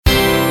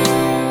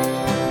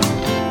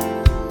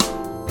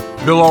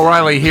Bill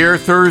O'Reilly here,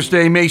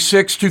 Thursday, May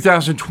 6,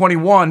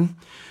 2021.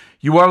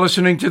 You are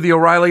listening to the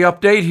O'Reilly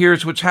Update.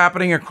 Here's what's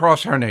happening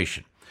across our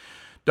nation.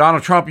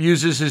 Donald Trump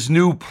uses his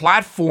new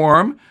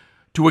platform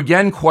to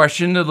again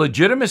question the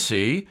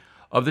legitimacy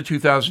of the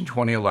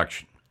 2020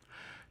 election.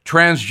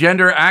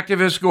 Transgender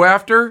activists go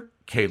after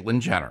Caitlyn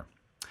Jenner.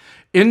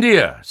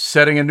 India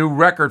setting a new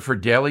record for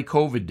daily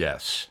COVID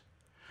deaths.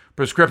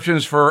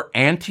 Prescriptions for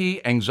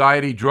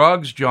anti-anxiety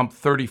drugs jump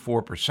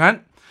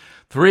 34%.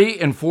 3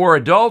 in 4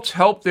 adults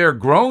help their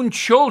grown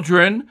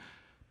children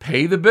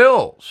pay the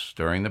bills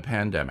during the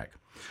pandemic.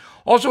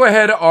 Also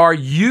ahead, are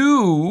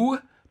you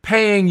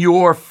paying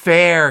your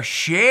fair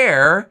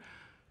share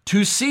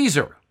to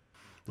Caesar?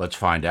 Let's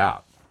find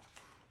out.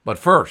 But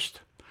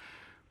first,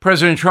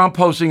 President Trump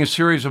posting a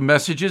series of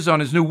messages on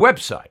his new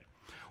website,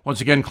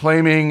 once again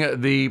claiming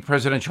the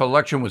presidential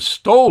election was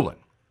stolen.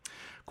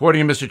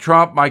 According to Mr.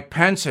 Trump, Mike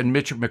Pence and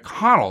Mitch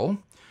McConnell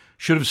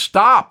should have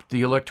stopped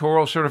the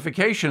electoral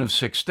certification of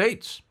 6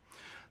 states.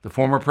 The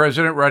former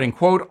president writing,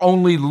 quote,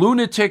 "Only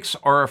lunatics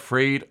are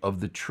afraid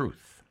of the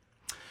truth."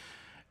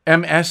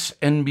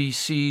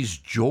 MSNBC's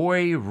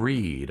Joy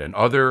Reid and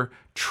other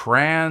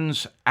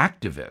trans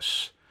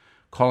activists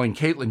calling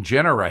Caitlyn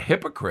Jenner a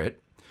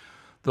hypocrite.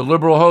 The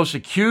liberal host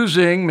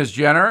accusing Ms.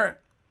 Jenner,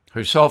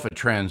 herself a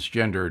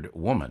transgendered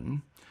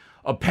woman,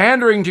 of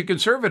pandering to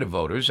conservative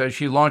voters as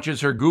she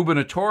launches her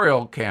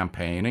gubernatorial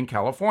campaign in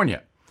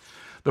California.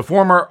 The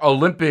former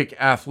Olympic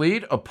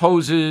athlete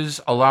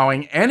opposes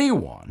allowing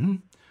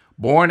anyone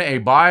born a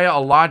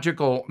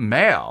biological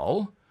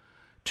male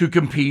to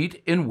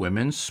compete in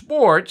women's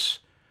sports,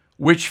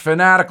 which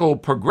fanatical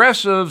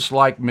progressives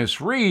like Ms.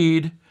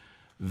 Reid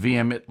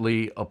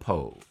vehemently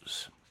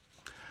oppose.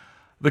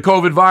 The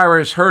COVID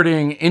virus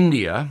hurting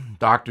India,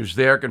 doctors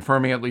there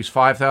confirming at least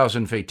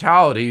 5,000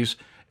 fatalities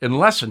in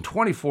less than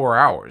 24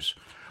 hours,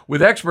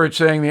 with experts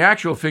saying the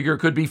actual figure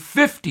could be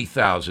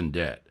 50,000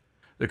 dead.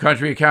 The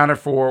country accounted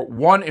for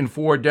 1 in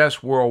 4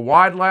 deaths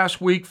worldwide last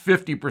week,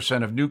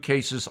 50% of new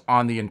cases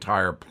on the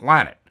entire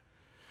planet.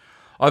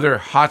 Other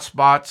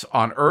hotspots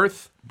on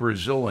Earth,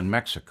 Brazil and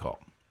Mexico.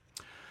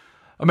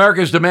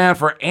 America's demand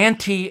for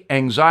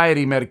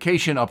anti-anxiety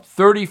medication up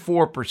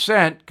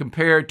 34%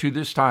 compared to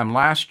this time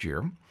last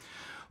year.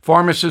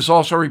 Pharmacists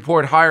also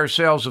report higher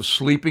sales of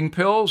sleeping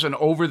pills and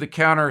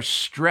over-the-counter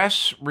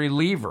stress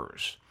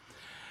relievers.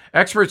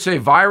 Experts say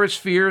virus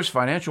fears,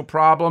 financial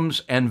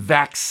problems, and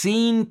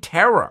vaccine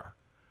terror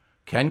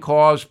can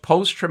cause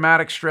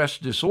post-traumatic stress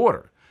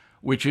disorder,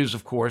 which is,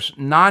 of course,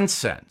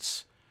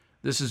 nonsense.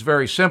 This is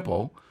very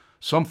simple.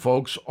 Some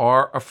folks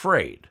are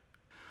afraid.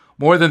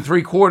 More than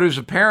 3/4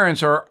 of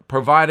parents are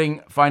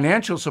providing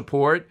financial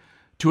support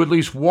to at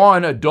least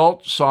one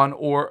adult son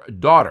or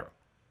daughter.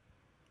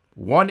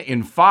 1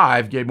 in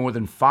 5 gave more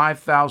than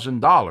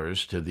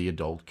 $5,000 to the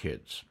adult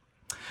kids.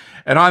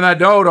 And on that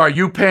note, are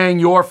you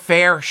paying your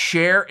fair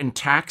share in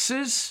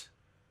taxes?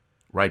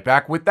 Right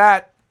back with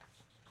that.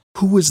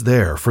 Who is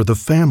there for the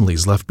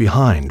families left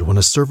behind when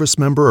a service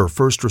member or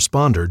first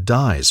responder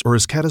dies or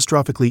is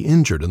catastrophically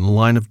injured in the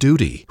line of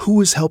duty?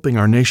 Who is helping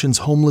our nation's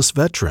homeless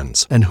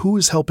veterans? And who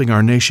is helping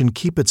our nation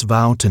keep its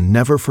vow to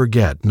never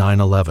forget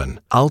 9/11?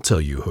 I'll tell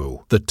you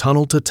who. The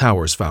Tunnel to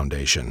Towers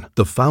Foundation.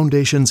 The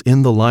foundation's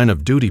In the Line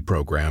of Duty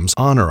programs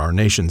honor our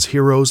nation's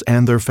heroes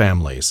and their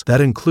families.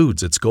 That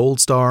includes its Gold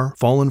Star,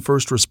 Fallen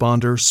First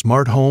Responder,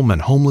 Smart Home,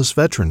 and Homeless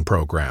Veteran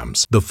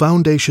programs. The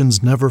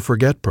foundation's Never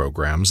Forget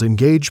programs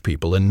engage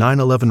people in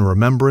 9/11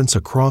 remembrance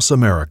across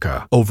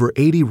America. Over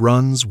 80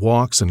 runs,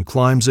 walks, and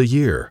climbs a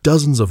year,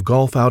 dozens of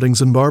golf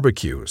outings and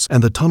barbecues,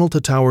 and the Tunnel to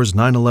Towers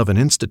 9/11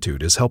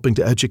 Institute is helping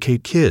to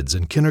educate kids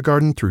in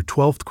kindergarten through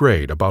 12th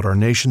grade about our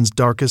nation's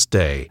darkest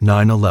day,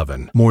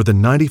 9/11. More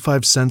than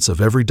 95 cents of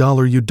every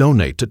dollar you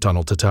donate to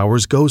Tunnel to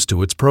Towers goes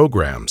to its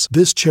programs.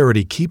 This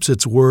charity keeps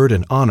its word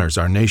and honors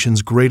our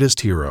nation's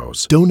greatest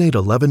heroes. Donate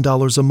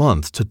 $11 a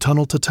month to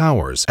Tunnel to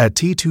Towers at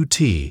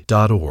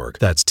t2t.org.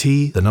 That's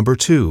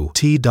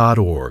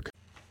T2T.org.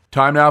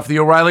 Time now for the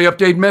O'Reilly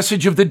Update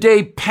message of the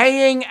day,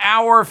 paying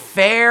our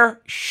fair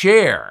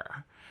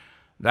share.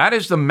 That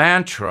is the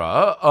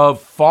mantra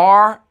of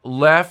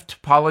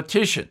far-left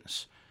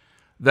politicians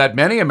that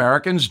many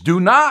Americans do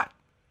not.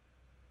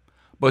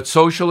 But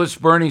socialist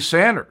Bernie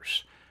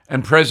Sanders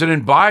and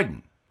President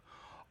Biden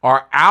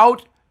are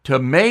out to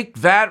make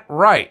that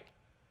right.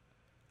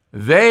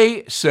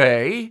 They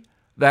say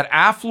that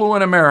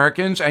affluent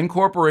Americans and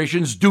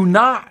corporations do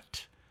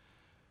not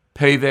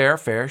pay their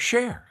fair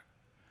share.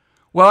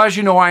 Well, as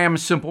you know, I am a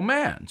simple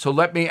man, so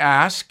let me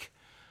ask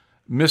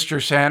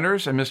Mr.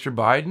 Sanders and Mr.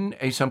 Biden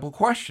a simple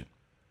question.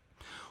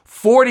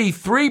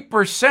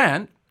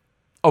 43%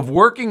 of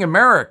working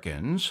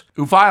Americans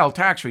who file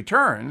tax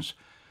returns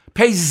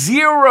pay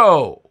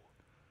zero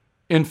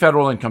in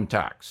federal income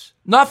tax.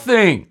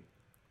 Nothing.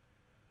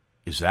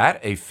 Is that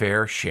a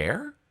fair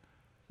share?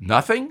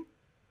 Nothing?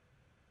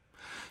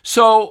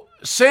 So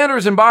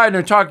Sanders and Biden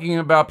are talking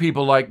about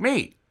people like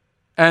me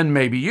and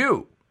maybe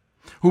you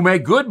who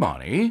make good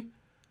money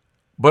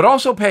but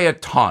also pay a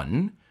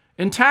ton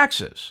in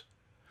taxes.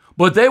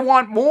 But they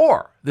want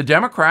more. The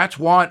Democrats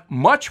want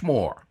much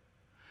more.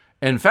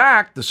 In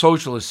fact, the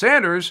socialist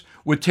Sanders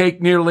would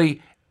take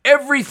nearly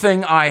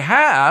everything I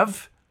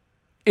have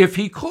if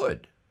he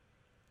could.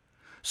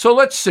 So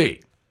let's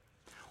see.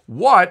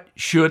 What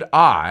should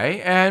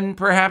I, and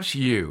perhaps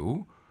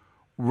you,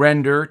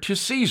 render to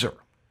Caesar?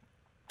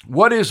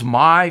 What is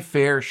my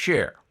fair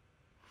share?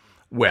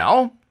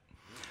 Well,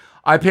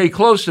 I pay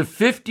close to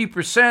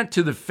 50%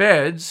 to the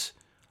feds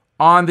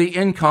on the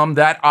income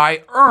that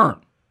I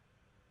earn.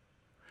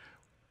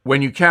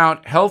 When you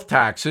count health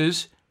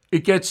taxes,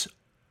 it gets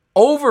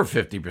over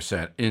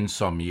 50% in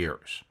some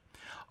years.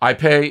 I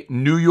pay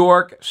New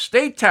York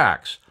state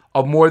tax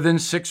of more than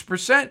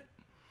 6%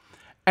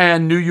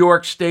 and New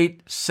York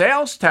state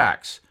sales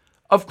tax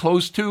of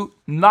close to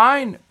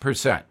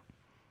 9%.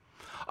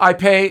 I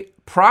pay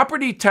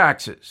property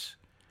taxes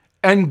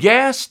and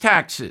gas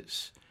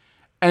taxes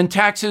and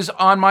taxes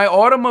on my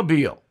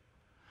automobile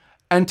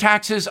and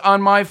taxes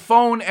on my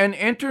phone and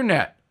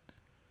internet.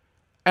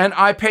 And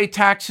I pay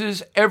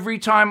taxes every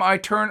time I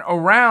turn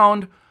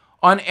around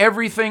on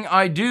everything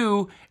I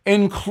do,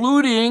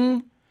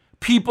 including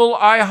people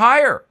I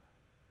hire.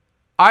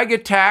 I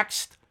get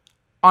taxed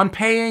on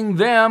paying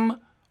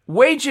them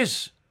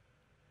wages.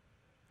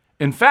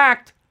 In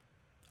fact,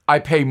 I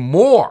pay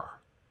more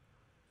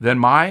than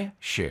my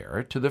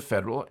share to the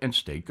federal and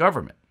state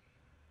government.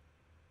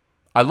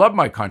 I love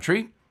my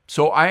country,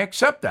 so I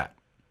accept that.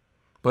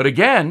 But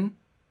again,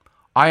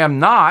 I am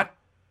not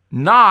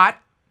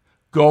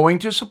going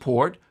to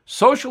support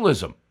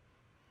socialism.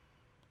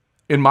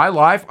 In my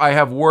life, I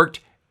have worked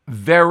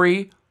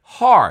very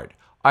hard.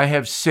 I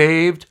have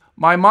saved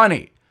my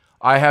money.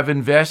 I have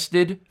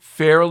invested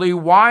fairly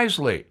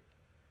wisely.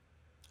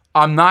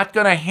 I'm not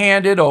going to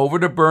hand it over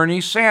to Bernie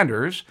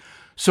Sanders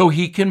so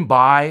he can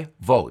buy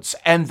votes.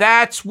 And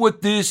that's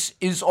what this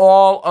is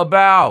all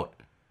about.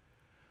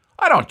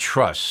 I don't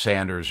trust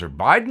Sanders or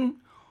Biden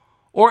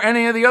or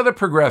any of the other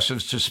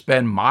progressives to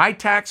spend my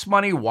tax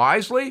money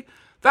wisely.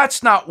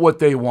 That's not what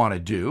they want to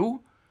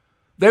do.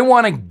 They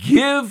want to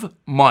give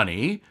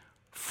money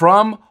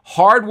from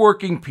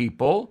hardworking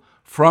people,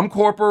 from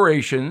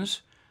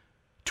corporations,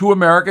 to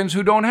Americans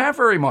who don't have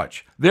very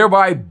much,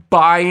 thereby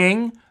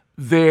buying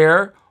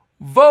their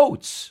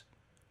votes.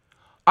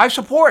 I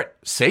support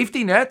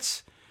safety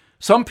nets.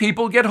 Some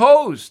people get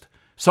hosed.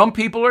 Some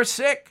people are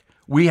sick.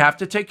 We have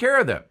to take care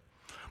of them.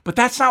 But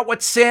that's not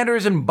what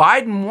Sanders and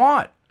Biden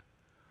want.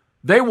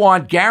 They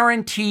want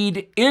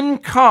guaranteed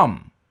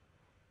income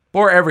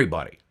for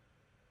everybody.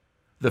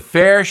 The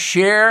fair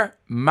share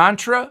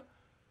mantra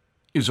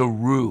is a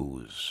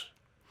ruse.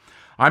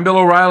 I'm Bill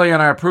O'Reilly,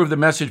 and I approve the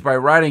message by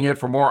writing it.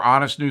 For more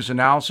honest news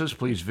analysis,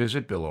 please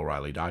visit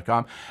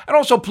BillO'Reilly.com. And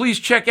also, please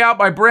check out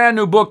my brand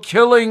new book,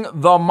 Killing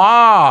the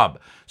Mob,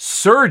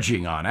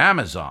 surging on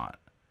Amazon.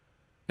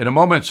 In a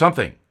moment,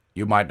 something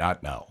you might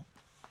not know.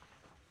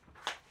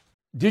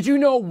 Did you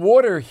know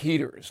water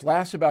heaters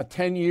last about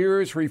 10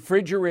 years,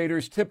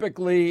 refrigerators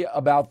typically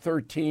about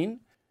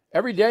 13?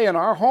 Every day in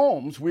our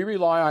homes, we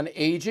rely on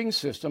aging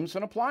systems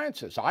and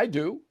appliances. I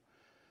do.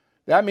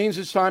 That means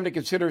it's time to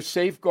consider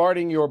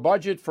safeguarding your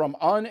budget from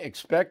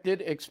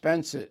unexpected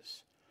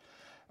expenses.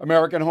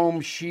 American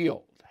Home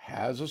Shield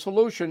has a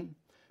solution.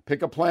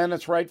 Pick a plan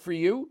that's right for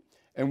you,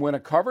 and when a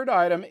covered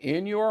item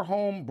in your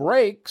home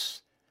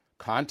breaks,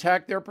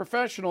 contact their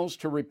professionals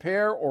to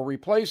repair or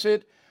replace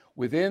it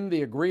within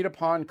the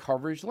agreed-upon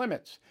coverage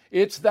limits.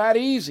 It's that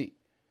easy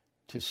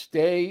to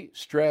stay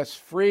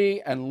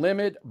stress-free and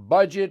limit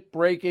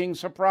budget-breaking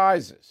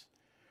surprises.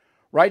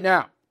 Right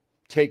now,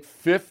 take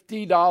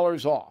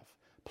 $50 off.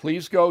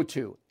 Please go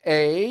to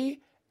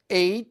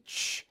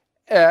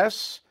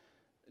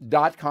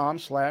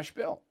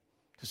ahs.com/bill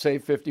to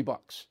save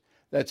 $50.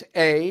 That's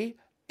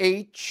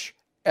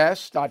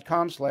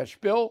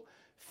ahs.com/bill.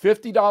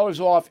 $50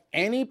 off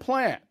any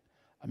plan.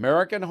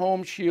 American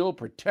Home Shield,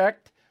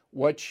 protect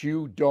what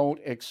you don't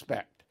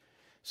expect.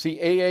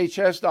 See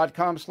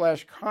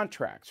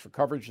ahs.com/contracts for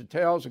coverage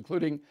details,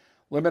 including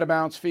limit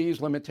amounts, fees,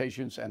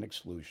 limitations, and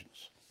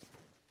exclusions.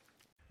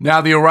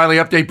 Now the O'Reilly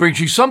Update brings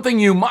you something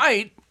you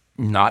might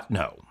not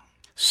know.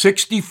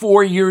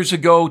 64 years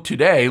ago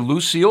today,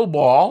 Lucille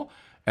Ball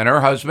and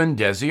her husband,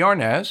 Desi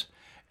Arnaz,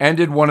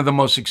 ended one of the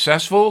most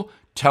successful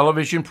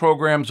television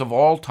programs of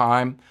all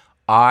time,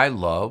 I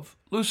Love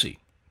Lucy.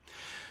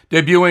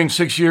 Debuting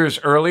 6 years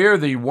earlier,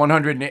 the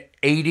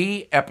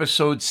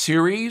 180-episode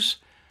series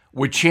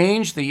would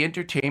change the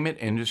entertainment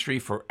industry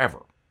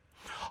forever.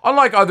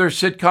 Unlike other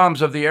sitcoms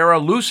of the era,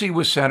 Lucy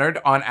was centered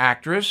on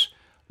actress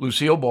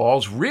Lucille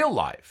Ball's real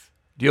life,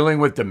 dealing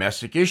with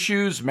domestic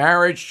issues,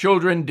 marriage,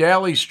 children,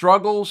 daily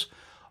struggles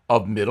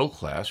of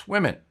middle-class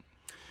women.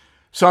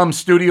 Some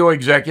studio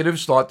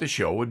executives thought the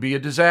show would be a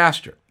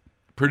disaster.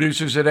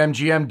 Producers at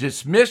MGM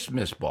dismissed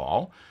Miss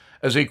Ball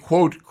as a,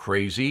 quote,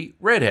 crazy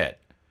redhead.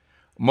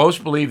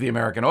 Most believe the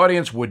American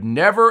audience would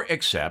never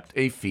accept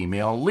a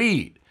female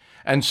lead.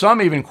 And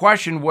some even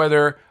questioned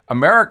whether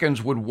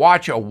Americans would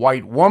watch a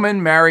white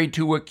woman married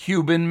to a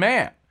Cuban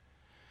man.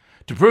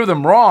 To prove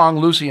them wrong,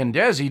 Lucy and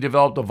Desi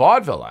developed a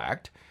vaudeville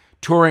act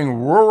touring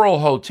rural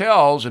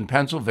hotels in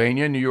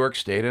Pennsylvania, New York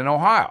State, and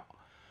Ohio.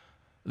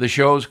 The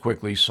shows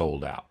quickly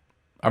sold out.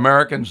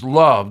 Americans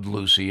loved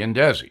Lucy and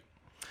Desi.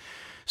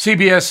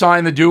 CBS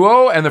signed the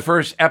duo, and the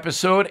first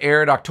episode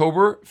aired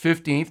October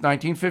 15th,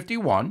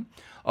 1951.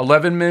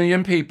 11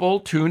 million people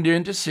tuned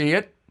in to see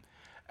it,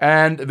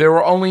 and there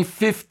were only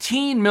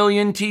 15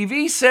 million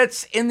TV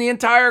sets in the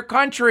entire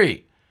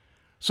country.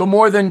 So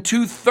more than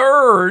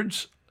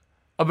 2/3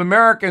 of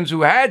Americans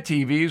who had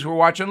TVs were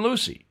watching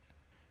Lucy.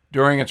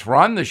 During its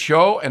run, the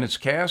show and its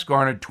cast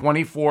garnered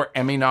 24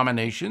 Emmy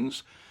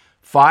nominations,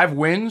 5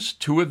 wins,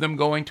 2 of them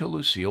going to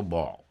Lucille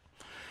Ball.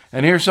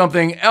 And here's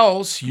something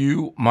else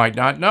you might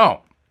not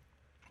know.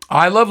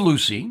 I Love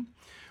Lucy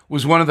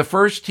was one of the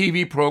first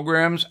TV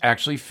programs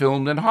actually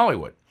filmed in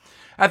Hollywood.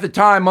 At the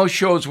time, most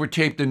shows were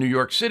taped in New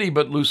York City,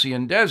 but Lucy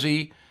and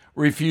Desi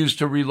refused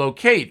to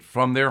relocate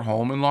from their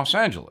home in Los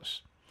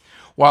Angeles.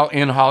 While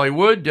in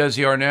Hollywood,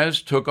 Desi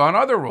Arnaz took on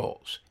other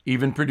roles,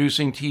 even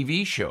producing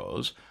TV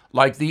shows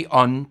like The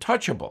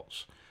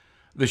Untouchables.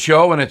 The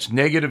show and its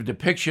negative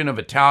depiction of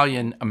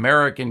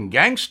Italian-American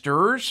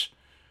gangsters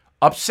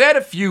upset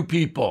a few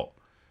people,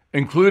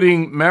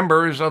 including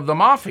members of the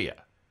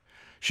mafia.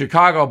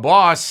 Chicago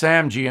boss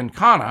Sam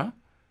Giancana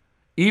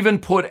even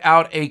put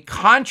out a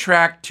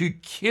contract to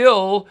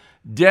kill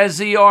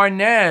Desi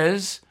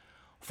Arnaz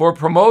for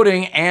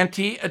promoting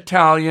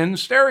anti-Italian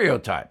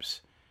stereotypes.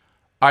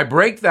 I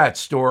break that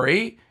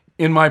story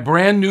in my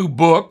brand new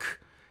book,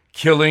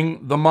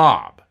 Killing the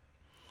Mob.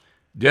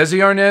 Desi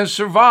Arnaz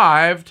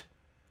survived,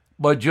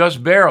 but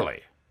just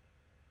barely.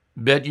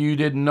 Bet you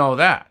didn't know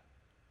that.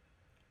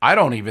 I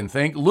don't even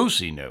think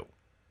Lucy knew.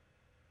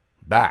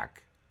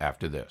 Back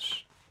after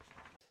this.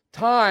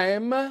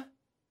 Time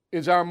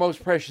is our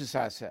most precious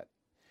asset,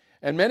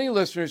 and many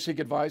listeners seek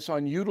advice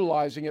on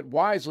utilizing it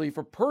wisely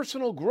for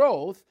personal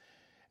growth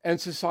and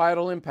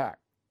societal impact.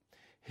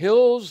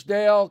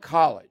 Hillsdale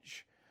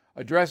College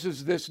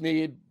addresses this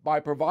need by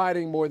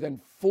providing more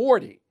than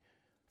 40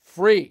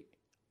 free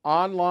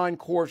online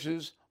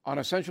courses on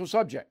essential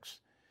subjects.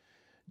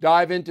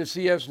 Dive into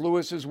C.S.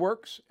 Lewis's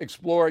works,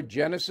 explore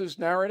Genesis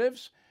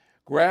narratives,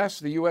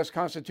 grasp the U.S.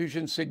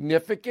 Constitution's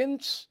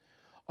significance,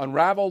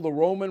 unravel the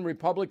Roman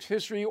Republic's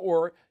history,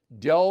 or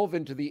delve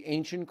into the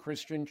ancient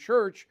Christian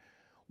church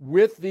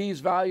with these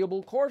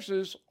valuable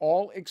courses,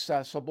 all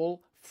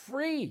accessible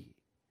free.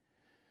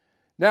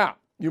 Now,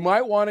 you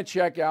might want to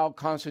check out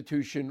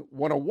Constitution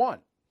 101,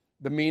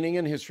 the meaning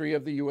and history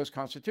of the U.S.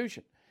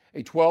 Constitution,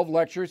 a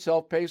 12-lecture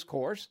self-paced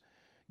course.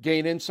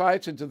 Gain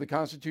insights into the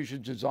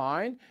Constitution's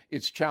design,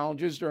 its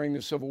challenges during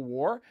the Civil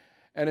War,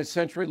 and its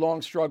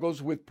century-long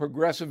struggles with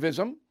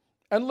progressivism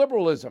and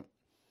liberalism.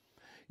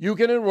 You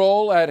can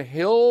enroll at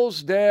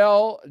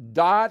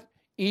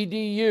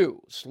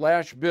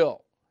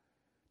hillsdale.edu/bill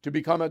to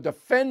become a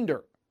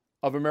defender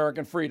of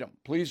American freedom.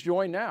 Please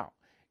join now.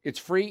 It's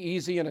free,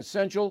 easy, and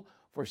essential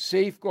for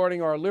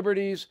safeguarding our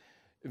liberties.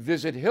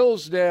 Visit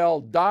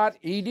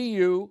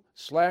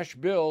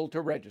hillsdale.edu/bill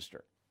to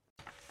register.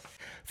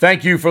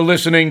 Thank you for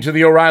listening to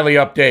the O'Reilly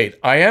Update.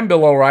 I am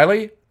Bill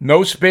O'Reilly.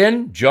 No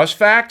spin, just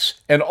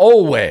facts, and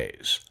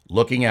always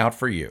looking out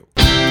for you.